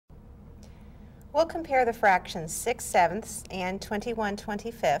We'll compare the fractions 6/7 and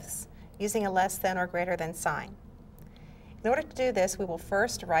 21/25 using a less than or greater than sign. In order to do this, we will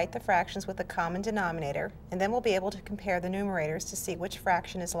first write the fractions with a common denominator, and then we'll be able to compare the numerators to see which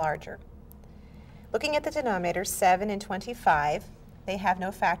fraction is larger. Looking at the denominators, 7 and 25, they have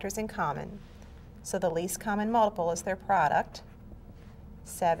no factors in common, so the least common multiple is their product,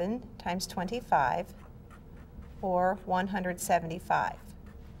 7 times 25, or 175.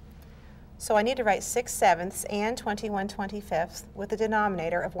 So I need to write 6/7 and 21/25 with a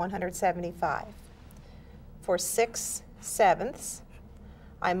denominator of 175. For 6/7,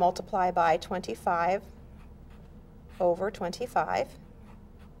 I multiply by 25 over 25.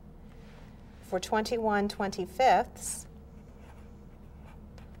 For 21/25,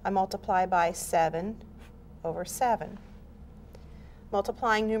 I multiply by 7 over 7.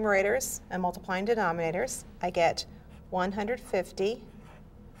 Multiplying numerators and multiplying denominators, I get 150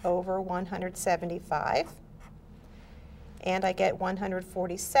 over 175, and I get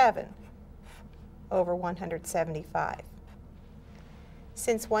 147 over 175.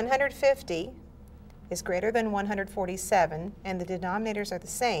 Since 150 is greater than 147 and the denominators are the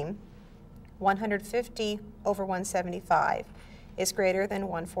same, 150 over 175 is greater than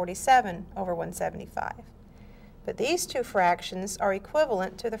 147 over 175. But these two fractions are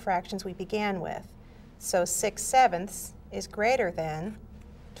equivalent to the fractions we began with, so 6/7 is greater than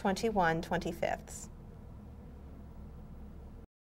 21/25.